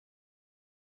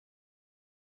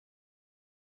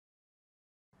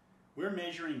we're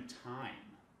measuring time.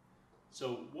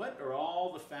 So what are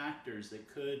all the factors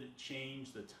that could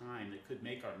change the time, that could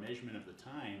make our measurement of the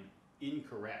time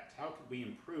incorrect? How could we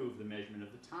improve the measurement of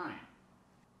the time?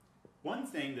 One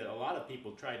thing that a lot of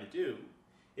people try to do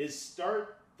is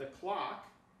start the clock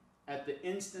at the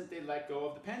instant they let go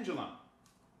of the pendulum.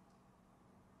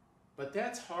 But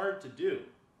that's hard to do.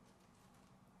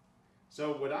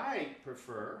 So what I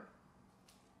prefer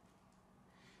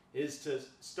is to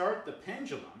start the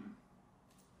pendulum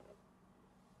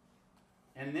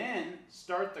and then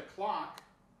start the clock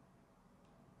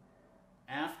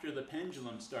after the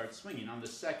pendulum starts swinging on the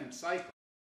second cycle.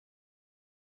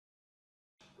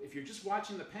 If you're just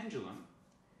watching the pendulum,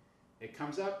 it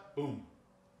comes up, boom,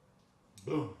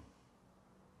 boom,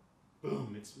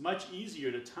 boom. It's much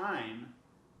easier to time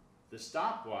the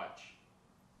stopwatch.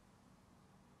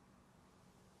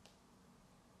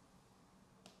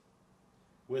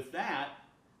 With that,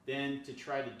 then to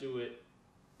try to do it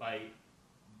by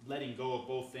letting go of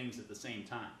both things at the same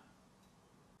time.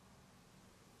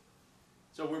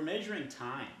 So we're measuring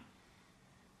time.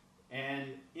 And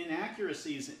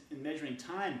inaccuracies in measuring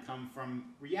time come from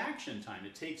reaction time.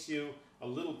 It takes you a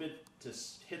little bit to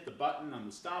hit the button on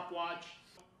the stopwatch.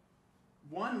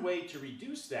 One way to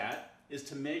reduce that is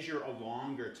to measure a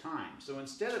longer time. So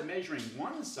instead of measuring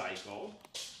one cycle,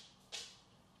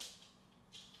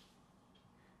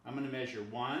 I'm going to measure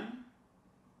 1,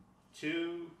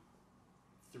 2,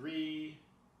 3,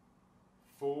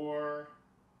 4,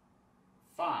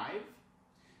 5,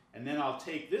 and then I'll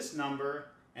take this number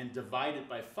and divide it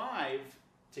by 5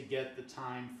 to get the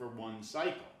time for one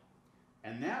cycle.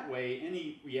 And that way,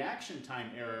 any reaction time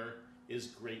error is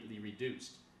greatly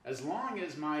reduced. As long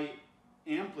as my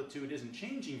amplitude isn't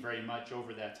changing very much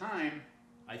over that time,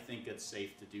 I think it's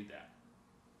safe to do that.